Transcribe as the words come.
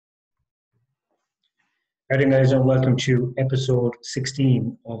Hi there, guys, and welcome to episode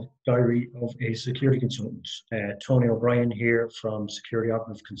 16 of Diary of a Security Consultant. Tony O'Brien here from Security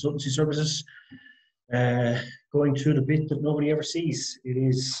Operative Consultancy Services. Going through the bit that nobody ever sees. It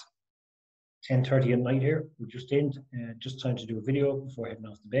is 10:30 at night here. We're just time to do a video before heading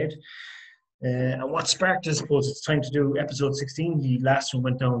off to bed. And what sparked it, I suppose it's time to do episode 16. The last one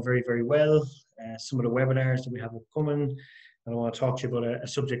went down very, very well. Some of the webinars that we have upcoming. And I want to talk to you about a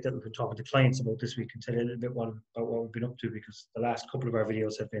subject that we've been talking to clients about this week and tell you a little bit about what we've been up to, because the last couple of our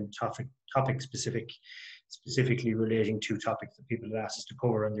videos have been topic specific, specifically relating to topics that people had asked us to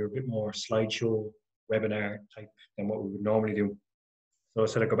cover, and they're a bit more slideshow webinar type than what we would normally do. So I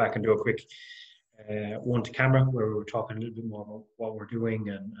said I'd go back and do a quick one to camera where we were talking a little bit more about what we're doing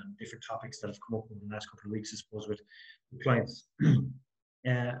and different topics that have come up in the last couple of weeks, I suppose, with clients.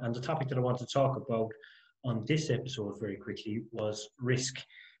 And the topic that I want to talk about on this episode very quickly was risk,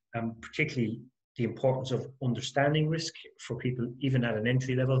 and particularly the importance of understanding risk for people even at an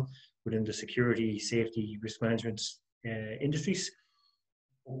entry level within the security, safety, risk management industries,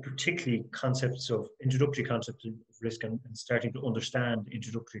 particularly introductory concepts of risk and starting to understand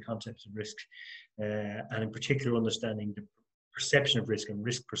introductory concepts of risk, and in particular understanding the perception of risk and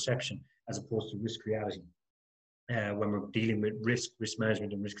risk perception as opposed to risk reality. When we're dealing with risk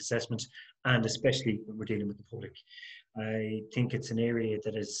management and risk assessment, and especially when we're dealing with the public. I think it's an area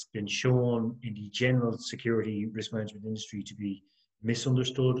that has been shown in the general security risk management industry to be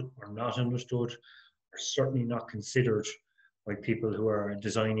misunderstood or not understood, or certainly not considered by people who are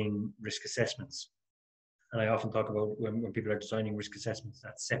designing risk assessments. And I often talk about when people are designing risk assessments,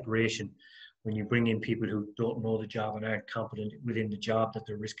 that separation, when you bring in people who don't know the job and aren't competent within the job that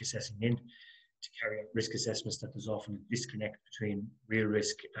they're risk assessing in, to carry out risk assessments, that there's often a disconnect between real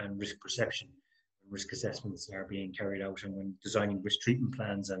risk and risk perception. Risk assessments are being carried out and when designing risk treatment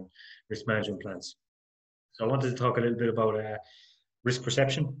plans and risk management plans. So I wanted to talk a little bit about risk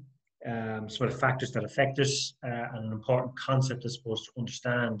perception, some of the factors that affect us, and an important concept, I suppose, to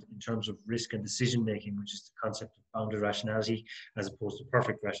understand in terms of risk and decision making, which is the concept of bounded rationality as opposed to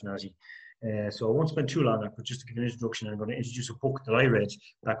perfect rationality. So I won't spend too long on that, but just to give an introduction, I'm going to introduce a book that I read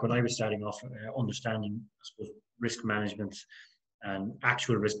back when I was starting off, understanding, I suppose, risk management and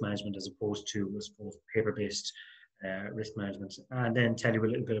actual risk management as opposed to, I suppose, paper-based risk management, and then tell you a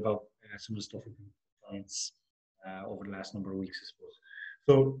little bit about some of the stuff with clients over the last number of weeks, I suppose.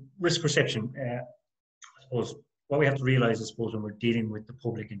 So risk perception, I suppose, what we have to realize, I suppose, when we're dealing with the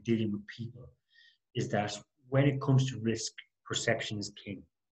public and dealing with people, is that when it comes to risk, perception is king,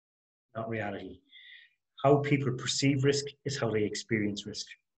 not reality. How people perceive risk is how they experience risk.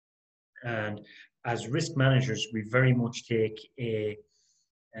 And as risk managers, we very much take a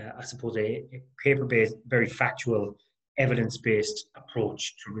paper-based, very factual, evidence-based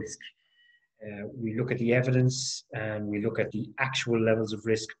approach to risk. We look at the evidence and we look at the actual levels of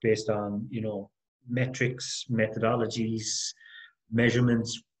risk based on, metrics, methodologies,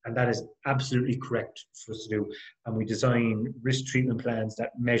 measurements, and that is absolutely correct for us to do. And we design risk treatment plans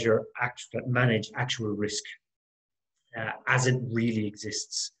that manage actual risk as it really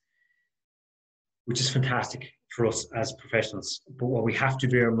exists, which is fantastic for us as professionals. But what we have to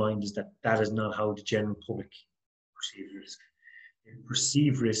bear in mind is that that is not how the general public perceive risk. They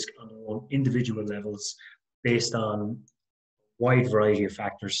perceive risk on their own individual levels based on a wide variety of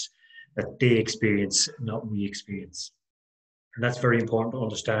factors that they experience, not we experience. And that's very important to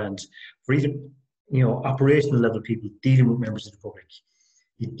understand for even, operational level people dealing with members of the public.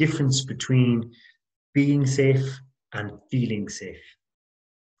 The difference between being safe and feeling safe,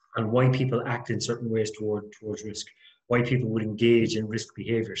 and why people act in certain ways towards risk, why people would engage in risk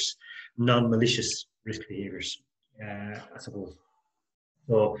behaviors, non-malicious risk behaviors, I suppose.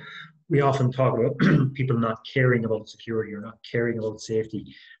 So we often talk about people not caring about security or not caring about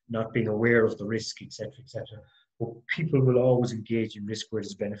safety, not being aware of the risk, etc., etc. But people will always engage in risk where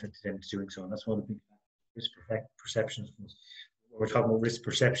there's benefit to them to doing so, and that's one of the big risk perceptions. When we're talking about risk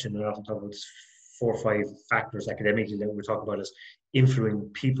perception, we often talk about 4 or 5 factors academically that we're talking about as influencing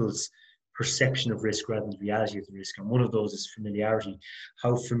people's perception of risk rather than the reality of the risk. And one of those is familiarity,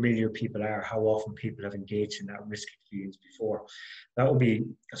 how familiar people are, how often people have engaged in that risk experience before. That would be,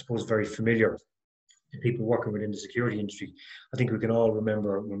 I suppose, very familiar to people working within the security industry. I think we can all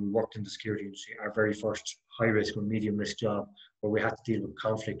remember when we worked in the security industry, our very first high risk or medium risk job, where we had to deal with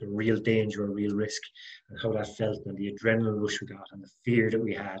conflict or real danger or real risk, and how that felt, and the adrenaline rush we got, and the fear that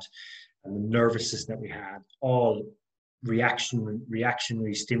we had, and the nervousness that we had, all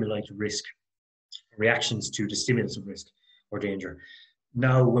reactionary stimuli to risk, reactions to the stimulus of risk or danger.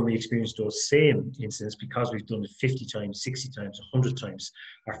 Now, when we experience those same incidents, because we've done it 50 times, 60 times, 100 times,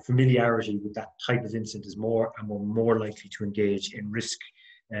 our familiarity with that type of incident is more, and we're more likely to engage in risk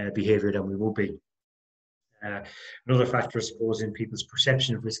behavior than we would be. Another factor, I suppose, in people's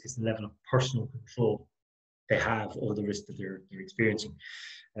perception of risk is the level of personal control they have over the risk that they're experiencing.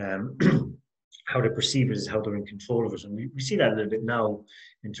 How they perceive it is how they're in control of it. And we see that a little bit now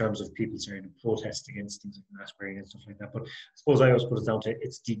in terms of people starting to protest against things like mask wearing and stuff like that. But I suppose I always put it down to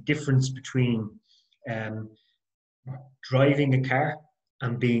it's the difference between driving a car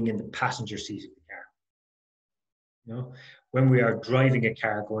and being in the passenger seat of the car. You know, when we are driving a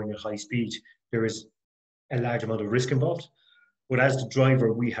car going at high speed, there is a large amount of risk involved. But as the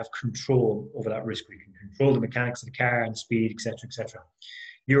driver, we have control over that risk. We can control the mechanics of the car and speed, etc., etc.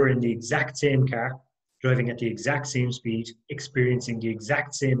 You're in the exact same car, driving at the exact same speed, experiencing the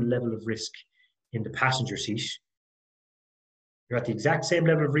exact same level of risk in the passenger seat. You're at the exact same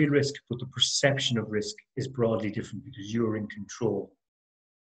level of real risk, but the perception of risk is broadly different because you're in control,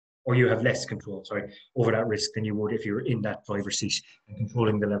 or you have less control, over that risk than you would if you're in that driver's seat and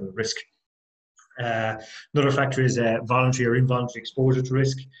controlling the level of risk. Another factor is voluntary or involuntary exposure to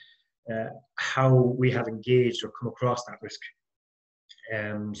risk, how we have engaged or come across that risk.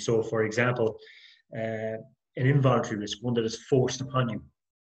 So, for example, an involuntary risk, one that is forced upon you,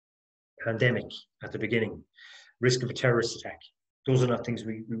 pandemic at the beginning, risk of a terrorist attack. Those are not things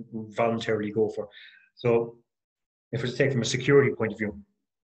we voluntarily go for. So, if we're to take from a security point of view,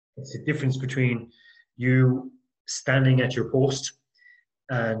 it's the difference between you standing at your post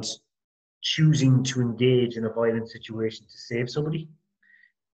and choosing to engage in a violent situation to save somebody,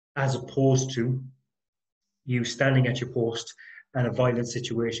 as opposed to you standing at your post and a violent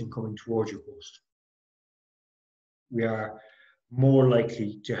situation coming towards your post. We are more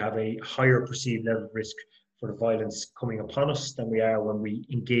likely to have a higher perceived level of risk for the violence coming upon us than we are when we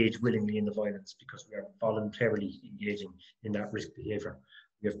engage willingly in the violence, because we are voluntarily engaging in that risk behavior.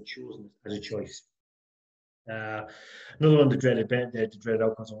 We have chosen it as a choice. Another one, the dreaded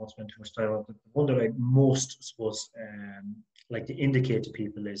outcomes. I won't spend too much time on. The one that I most, I suppose, like to indicate to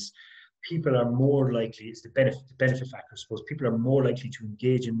people is people are more likely, it's the benefit factor, I suppose. People are more likely to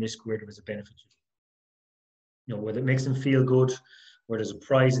engage in risk where there is a benefit to them. You know, whether it makes them feel good, where there's a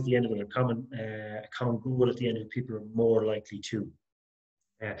prize at the end of it, a common goal at the end of it, people are more likely to.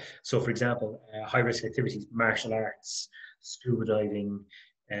 So, for example, high-risk activities, martial arts, scuba diving,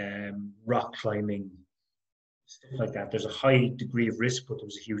 rock climbing, stuff like that. There's a high degree of risk, but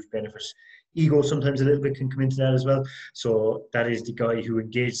there's a huge benefit. Ego sometimes a little bit can come into that as well. So that is the guy who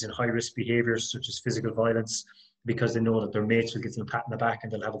engages in high-risk behaviours such as physical violence, because they know that their mates will get them a pat in the back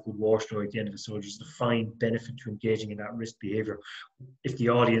and they'll have a good war story at the end of it. So there's a defined benefit to engaging in that risk behaviour. If the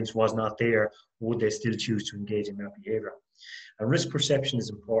audience was not there, would they still choose to engage in that behaviour? And risk perception is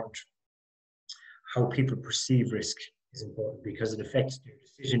important. How people perceive risk is important because it affects their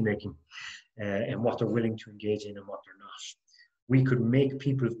decision making and what they're willing to engage in and what they're not. We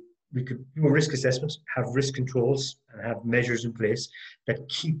could do a risk assessment, have risk controls, and have measures in place that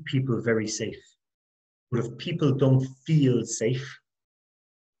keep people very safe. But if people don't feel safe,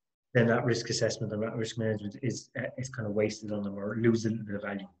 then that risk assessment and that risk management is kind of wasted on them or loses a little bit of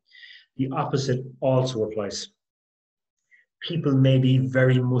value. The opposite also applies. People may be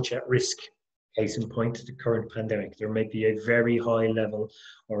very much at risk. Case in point, the current pandemic. There may be a very high level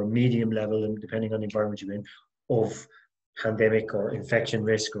or a medium level, and depending on the environment you're in, of pandemic or infection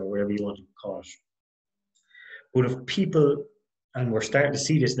risk or whatever you want to call it. But if people, and we're starting to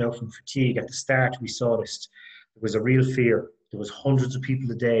see this now from fatigue, at the start we saw this, there was a real fear. There was hundreds of people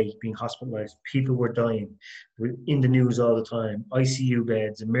a day being hospitalized. People were dying. They were in the news all the time. ICU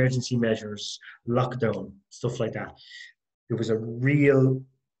beds, emergency measures, lockdown, stuff like that. There was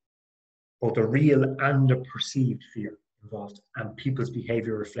both a real and a perceived fear involved, and people's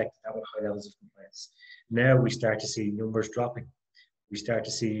behaviour reflected that with high levels of compliance. Now we start to see numbers dropping. We start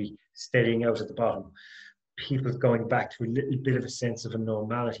to see steadying out at the bottom. People going back to a little bit of a sense of a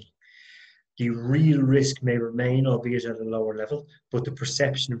normality. The real risk may remain, albeit at a lower level, but the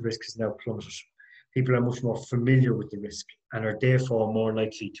perception of risk has now plummeted. People are much more familiar with the risk and are therefore more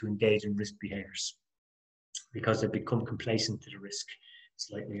likely to engage in risk behaviours because they've become complacent to the risk.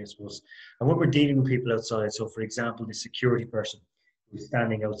 Slightly, I suppose. And when we're dealing with people outside, so for example, the security person who's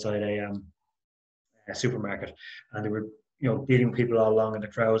standing outside a supermarket, and they were, dealing with people all along in the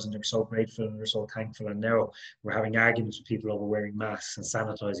crowds, and they're so grateful and they're so thankful. And now we're having arguments with people over wearing masks and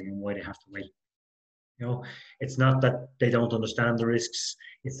sanitizing and why they have to wait. It's not that they don't understand the risks;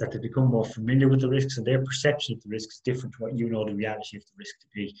 it's that they become more familiar with the risks, and their perception of the risks is different to what the reality of the risk to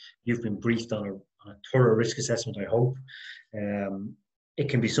be. You've been briefed on a thorough risk assessment, I hope. it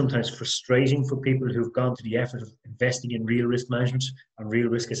can be sometimes frustrating for people who've gone to the effort of investing in real risk management and real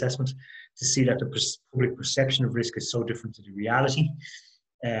risk assessment to see that the public perception of risk is so different to the reality.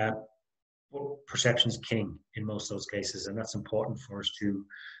 But perception is king in most of those cases, and that's important for us to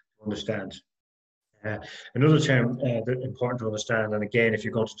understand. Another term that's important to understand, and again, if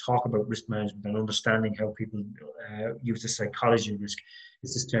you're going to talk about risk management and understanding how people use the psychology of risk,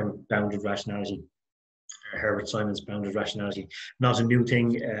 is this term of bounded rationality. Herbert Simon's bounded rationality. Not a new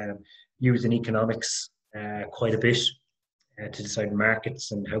thing, used in economics quite a bit to decide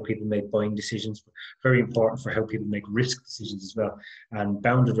markets and how people make buying decisions. But very important for how people make risk decisions as well. And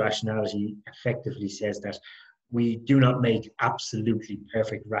bounded rationality effectively says that we do not make absolutely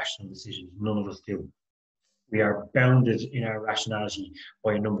perfect rational decisions. None of us do. We are bounded in our rationality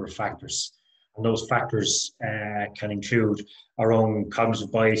by a number of factors. And those factors can include our own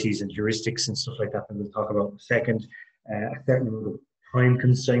cognitive biases and heuristics and stuff like that we'll talk about in a second. A certain amount of time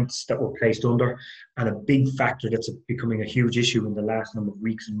constraints that we're placed under. And a big factor that's becoming a huge issue in the last number of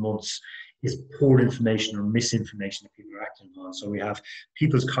weeks and months is poor information or misinformation that people are acting on. So we have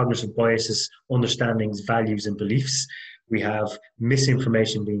people's cognitive biases, understandings, values, and beliefs. We have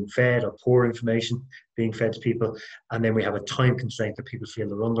misinformation being fed or poor information being fed to people. And then we have a time constraint that people feel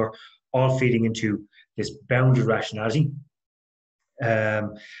they're under, all feeding into this bounded rationality.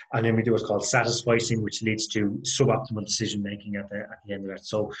 And then we do what's called satisficing, which leads to suboptimal decision making at the end of that.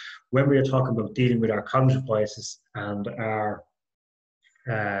 So when we are talking about dealing with our cognitive biases and our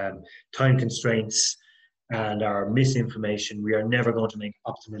time constraints and our misinformation, we are never going to make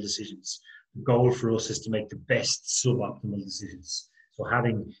optimal decisions. The goal for us is to make the best suboptimal decisions. So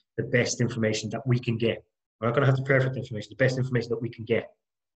having the best information that we can get. We're not going to have the perfect information, the best information that we can get.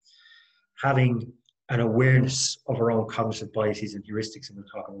 Having an awareness of our own cognitive biases and heuristics, and we'll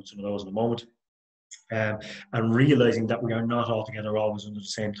talk about some of those in a moment. And realizing that we are not altogether always under the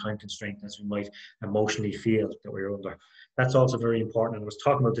same time constraint as we might emotionally feel that we're under. That's also very important. And I was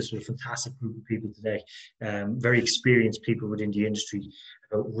talking about this with a fantastic group of people today, very experienced people within the industry,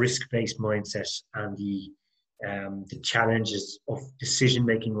 about risk-based mindset and the challenges of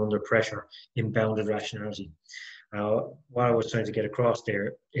decision-making under pressure in bounded rationality. What I was trying to get across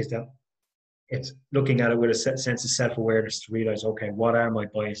there is that it's looking at it with a sense of self-awareness to realize, okay, what are my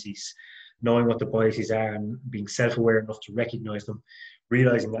biases? Knowing what the biases are and being self-aware enough to recognize them,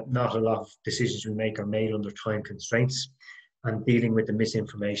 realizing that not a lot of decisions we make are made under time constraints, and dealing with the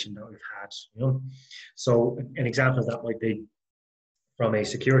misinformation that we've had. You know? So an example of that might be from a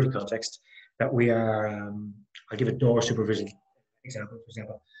security context, that we are, I'll give a door supervision example, for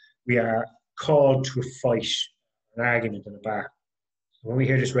example. We are called to a fight, an argument in a bar. When we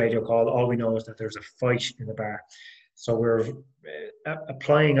hear this radio call, all we know is that there's a fight in the bar. So we're going to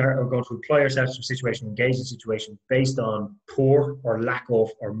apply ourselves to a situation, engage in a situation based on poor or lack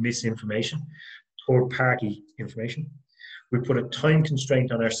of or misinformation, third party information. We put a time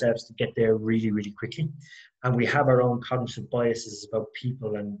constraint on ourselves to get there really, really quickly. And we have our own cognitive biases about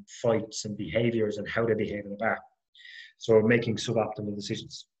people and fights and behaviors and how they behave in a bar. So we're making suboptimal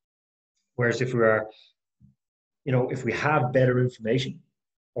decisions. Whereas if we are, if we have better information,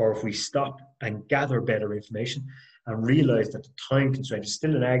 or if we stop and gather better information and realize that the time constraint is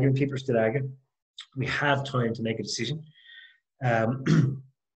still an argument, people are still arguing, we have time to make a decision. And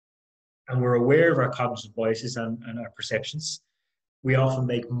we're aware of our cognitive biases and our perceptions, we often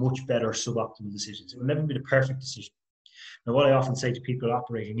make much better suboptimal decisions. It will never be the perfect decision. Now, what I often say to people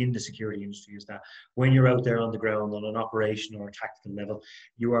operating in the security industry is that when you're out there on the ground on an operation or a tactical level,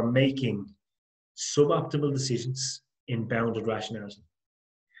 you are making suboptimal decisions in bounded rationality.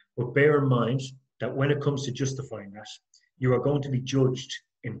 But bear in mind that when it comes to justifying that, you are going to be judged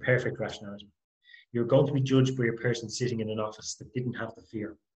in perfect rationality. You're going to be judged by a person sitting in an office that didn't have the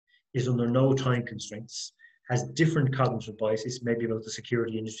fear, is under no time constraints, has different cognitive biases, maybe about the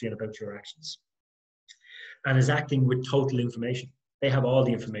security industry and about your actions, and is acting with total information. They have all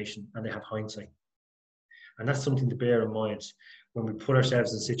the information and they have hindsight. And that's something to bear in mind when we put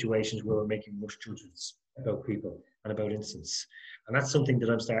ourselves in situations where we're making rush judgments about people and about incidents. And that's something that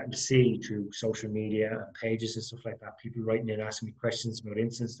I'm starting to see through social media and pages and stuff like that. People writing in, asking me questions about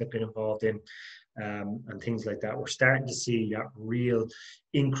incidents they've been involved in, and things like that. We're starting to see that real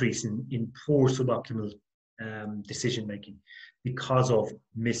increase in poor suboptimal decision making because of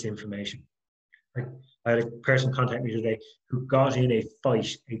misinformation. I had a person contact me today who got in a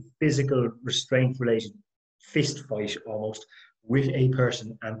fight, a physical restraint related fist fight almost, with a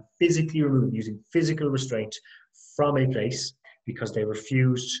person and physically removed, using physical restraint from a place because they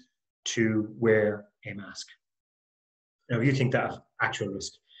refused to wear a mask. Now, if you think that actual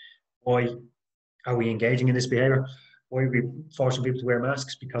risk, why are we engaging in this behavior? Why are we forcing people to wear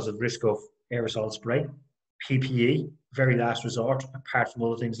masks? Because of risk of aerosol spray. PPE, very last resort, apart from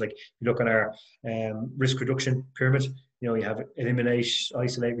other things like you look at our risk reduction pyramid, you have eliminate,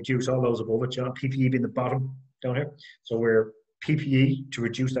 isolate, reduce, all those above it, PPE being the bottom down here. So we're PPE to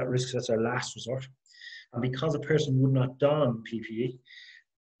reduce that risk, so that's our last resort. And because a person would not don PPE,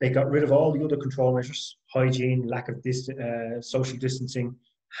 they got rid of all the other control measures, hygiene, lack of social distancing,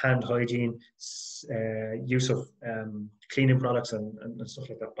 hand hygiene, use of cleaning products and stuff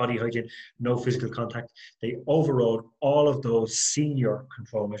like that, body hygiene, no physical contact. They overrode all of those senior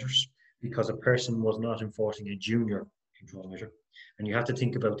control measures because a person was not enforcing a junior control measure. And you have to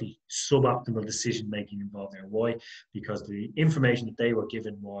think about the suboptimal decision-making involved there. Why? Because the information that they were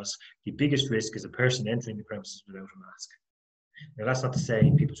given was the biggest risk is a person entering the premises without a mask. Now, that's not to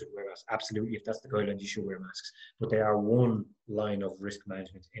say people should wear masks. Absolutely, if that's the guidelines, you should wear masks. But they are one line of risk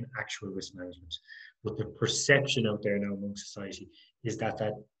management in actual risk management. But the perception out there now among society is that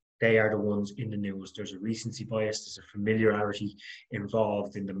they are the ones in the news. There's a recency bias, there's a familiarity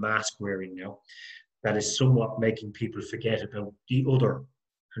involved in the mask wearing now that is somewhat making people forget about the other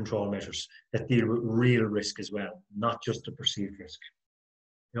control measures that deal with real risk as well, not just the perceived risk.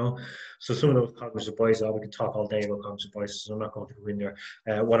 So some of those cognitive biases, we could talk all day about cognitive biases, so I'm not going to go in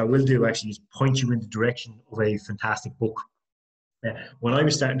there. What I will do actually is point you in the direction of a fantastic book. When I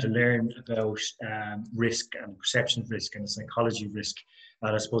was starting to learn about risk and perception of risk and the psychology of risk,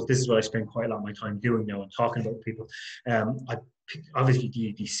 and I suppose this is what I spend quite a lot of my time doing now and talking about people,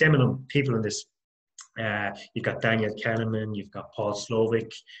 obviously the seminal people in this, you've got Daniel Kahneman, you've got Paul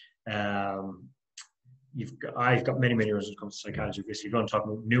Slovic, I've got many others when it comes to psychology of risk. If you want to talk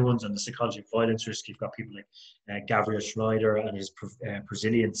about new ones on the psychology of violence risk, you've got people like Gabriel Schneider and his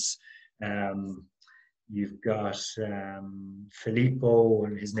Resilience. You've got Filippo,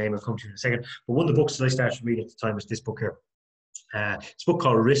 and his name will come to you in a second. But one of the books that I started reading at the time was this book here. It's a book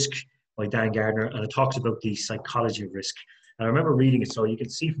called Risk by Dan Gardner, and it talks about the psychology of risk. And I remember reading it, so you can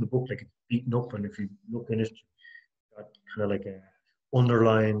see from the book like it's beaten up, and if you look in it, got kind of like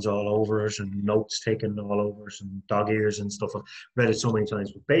underlines all over it and notes taken all over it and dog ears and stuff. I've read it so many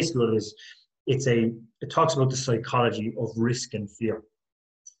times. But basically what it is, it talks about the psychology of risk and fear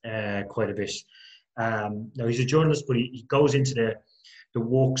quite a bit. Now he's a journalist, but he goes into the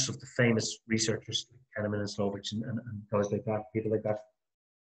works of the famous researchers like Kahneman and Slovic and guys like that, people like that.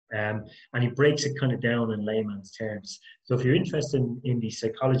 And he breaks it kind of down in layman's terms. So if you're interested in the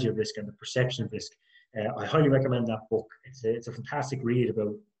psychology of risk and the perception of risk, I highly recommend that book. It's a fantastic read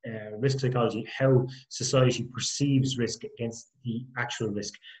about risk psychology, how society perceives risk against the actual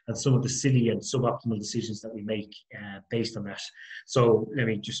risk, and some of the silly and suboptimal decisions that we make based on that. So let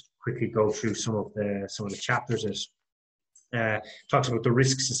me just quickly go through some of the chapters. It talks about the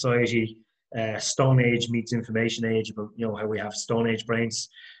risk society, Stone Age meets Information Age, about how we have Stone Age brains.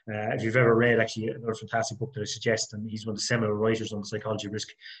 If you've ever read actually another fantastic book that I suggest, and he's one of the seminal writers on the psychology of risk,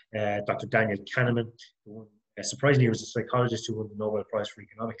 Dr. Daniel Kahneman. Surprisingly, he was a psychologist who won the Nobel Prize for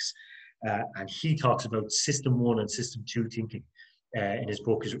Economics, and he talks about System 1 and System 2 thinking in his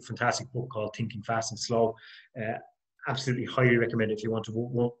book. It's a fantastic book called Thinking Fast and Slow. Absolutely highly recommend it if you want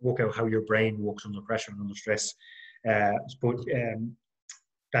to work out how your brain works under pressure and under stress. But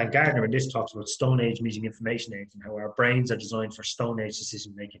Dan Gardner in this talks about Stone Age meeting Information Age and how our brains are designed for Stone Age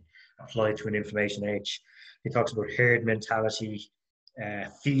decision making applied to an Information Age. He talks about herd mentality,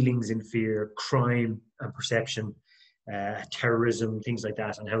 feelings in fear, crime and perception, terrorism, things like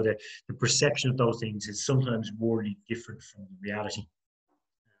that, and how the perception of those things is sometimes wholly different from the reality.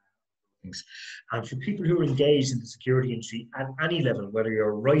 And for people who are engaged in the security industry at any level, whether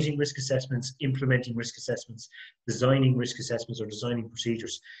you're writing risk assessments, implementing risk assessments, designing risk assessments, or designing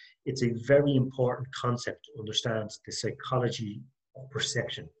procedures, it's a very important concept to understand the psychology of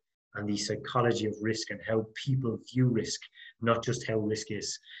perception and the psychology of risk and how people view risk, not just how risk is.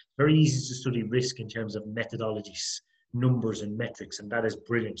 It's very easy to study risk in terms of methodologies, numbers and metrics, and that is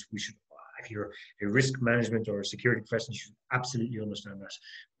brilliant. We should, if you're a risk management or a security professional, you should absolutely understand that.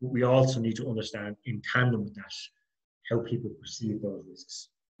 But we also need to understand in tandem with that how people perceive those risks,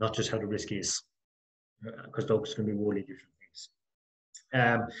 not just how the risk is, because those can be wholly different things.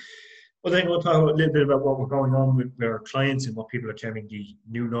 Well, then we'll talk a little bit about what we're going on with our clients and what people are terming the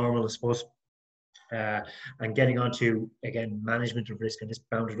new normal, I suppose. And getting on to, again, management of risk and this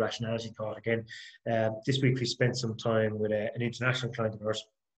bounded rationality thought again. This week we spent some time with an international client of ours.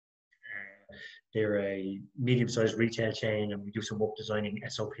 They're a medium-sized retail chain, and we do some work designing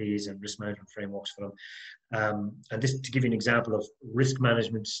SOPs and risk management frameworks for them. And this, to give you an example of risk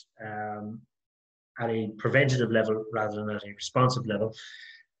management at a preventative level rather than at a responsive level,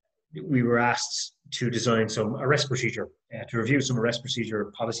 we were asked to design some arrest procedure, to review some arrest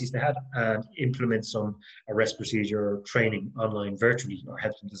procedure policies they had and implement some arrest procedure training online virtually, or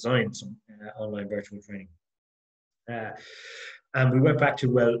help them design some online virtual training. And we went back to,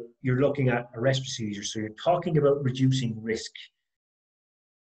 well, you're looking at arrest procedures, so you're talking about reducing risk.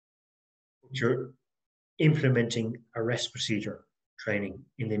 You're implementing arrest procedure training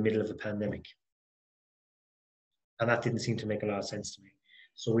in the middle of the pandemic. And that didn't seem to make a lot of sense to me.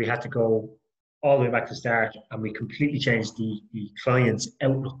 So we had to go all the way back to the start, and we completely changed the client's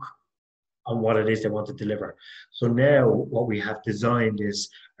outlook on what it is they want to deliver. So now what we have designed is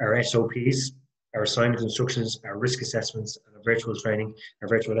our SOPs, our assignment instructions, our risk assessments, and our virtual training, our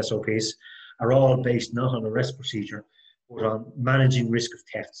virtual SOPs are all based not on arrest procedure, but on managing risk of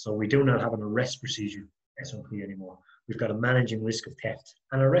theft. So we do not have an arrest procedure SOP anymore. We've got a managing risk of theft.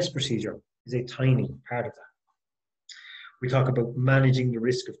 An arrest procedure is a tiny part of that. We talk about managing the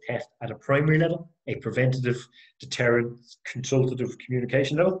risk of theft at a primary level, a preventative, deterrent, consultative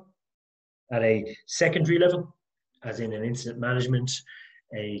communication level, at a secondary level, as in an incident management,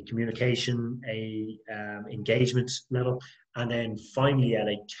 a communication, a engagement level, and then finally at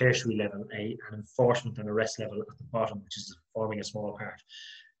a tertiary level, an enforcement and arrest level at the bottom, which is forming a small part.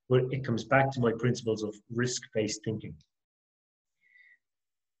 But it comes back to my principles of risk-based thinking.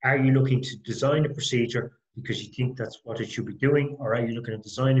 Are you looking to design a procedure because you think that's what it should be doing, or are you looking at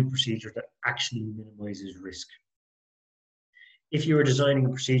designing a procedure that actually minimizes risk? If you are designing a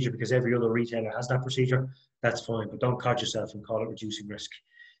procedure because every other retailer has that procedure, that's fine, but don't cod yourself and call it reducing risk.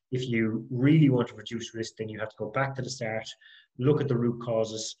 If you really want to reduce risk, then you have to go back to the start, look at the root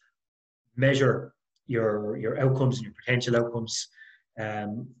causes, measure your outcomes and your potential outcomes,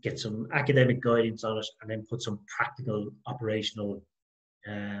 get some academic guidance on it, and then put some practical, operational,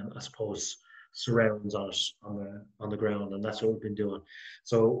 I suppose, surrounds on it on the ground, and that's what we've been doing.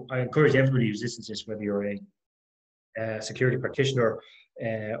 So I encourage everybody who's listening to this, whether you're a security practitioner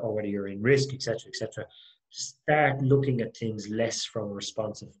or whether you're in risk, etc., start looking at things less from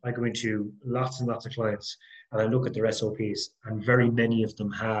responsive. I go into lots and lots of clients and I look at their SOPs, and very many of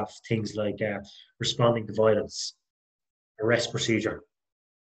them have things like responding to violence, arrest procedure.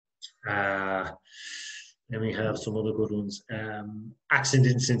 Then we have some other good ones.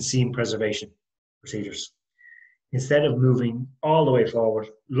 Accident and scene preservation procedures. Instead of moving all the way forward,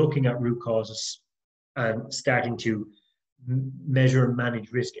 looking at root causes and starting to measure and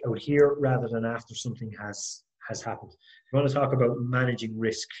manage risk out here rather than after something has happened. If you want to talk about managing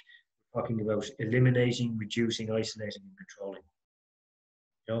risk, we're talking about eliminating, reducing, isolating, and controlling.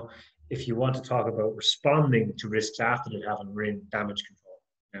 You know, if you want to talk about responding to risks after they happen, we're in damage control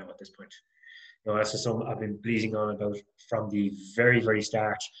now at this point. You know, that's just something I've been bleating on about from the very, very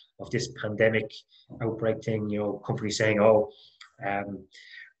start of this pandemic outbreak thing. You know, companies saying, "Oh,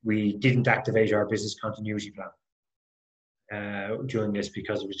 we didn't activate our business continuity plan during this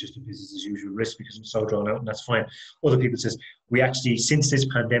because it was just a business as usual risk because it was so drawn out," and that's fine. Other people says, "We actually, since this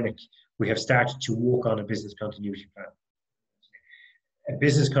pandemic, we have started to work on a business continuity plan." A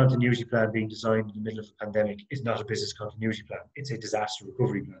business continuity plan being designed in the middle of a pandemic is not a business continuity plan. It's a disaster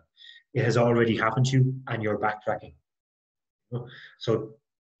recovery plan. It has already happened to you and you're backtracking. So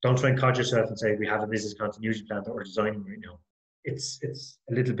don't try and cod yourself and say we have a business continuity plan that we're designing right now. It's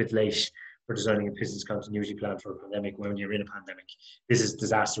a little bit late for designing a business continuity plan for a pandemic when you're in a pandemic. This is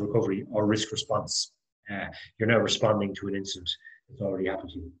disaster recovery or risk response. You're now responding to an incident that's already happened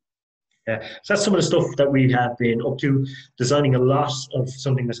to you. So that's some of the stuff that we have been up to, designing a lot of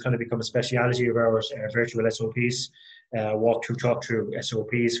something that's kind of become a speciality of ours, virtual SOPs, talk through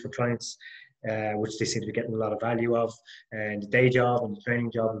SOPs for clients, which they seem to be getting a lot of value of. And the day job and the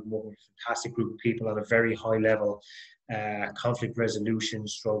training job, we've worked with a fantastic group of people on a very high level conflict resolution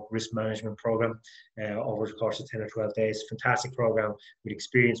stroke risk management program over the course of 10 or 12 days. Fantastic program with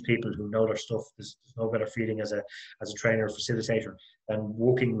experienced people who know their stuff. There's no better feeling as a trainer or facilitator than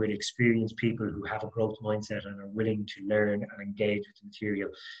working with experienced people who have a growth mindset and are willing to learn and engage with the material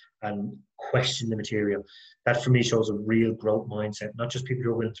and question the material. That for me shows a real growth mindset, not just people who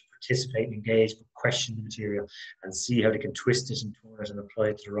are willing to participate and engage, but question the material and see how they can twist it and turn it and apply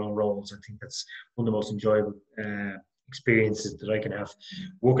it to their own roles. I think that's one of the most enjoyable experiences that I can have.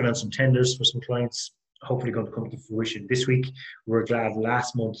 Working on some tenders for some clients, hopefully going to come to fruition this week. We're glad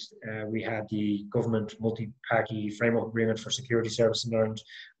last month we had the government multi-party framework agreement for security service in Ireland.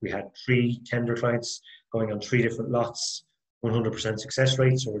 We had 3 tender clients going on 3 different lots, 100% success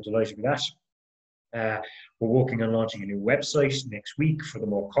rate, so we're delighted with that. We're working on launching a new website next week for the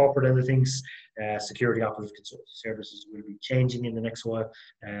more corporate end of things. Security operative consultancy services will be changing in the next while.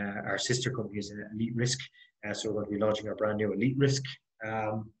 Our sister company is Elite Risk, so we're going to be launching our brand new Elite Risk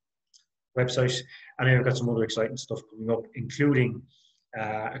website. And then we've got some other exciting stuff coming up, including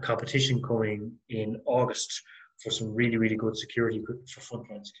a competition coming in August for some really, really good security equipment for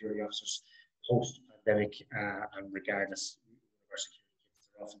frontline security officers post-pandemic and regardless of our security kits.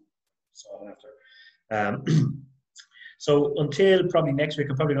 They're often sought after. So until probably next week,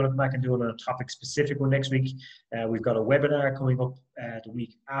 I'm probably going to come back and do a topic-specific one next week. We've got a webinar coming up the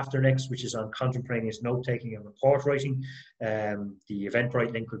week after next, which is on contemporaneous note-taking and report writing. The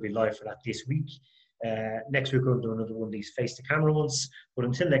Eventbrite link will be live for that this week. Next week, we'll do another one of these face-to-camera ones. But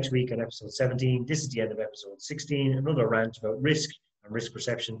until next week on episode 17, this is the end of episode 16, another rant about risk and risk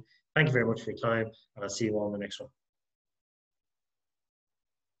perception. Thank you very much for your time, and I'll see you all in the next one.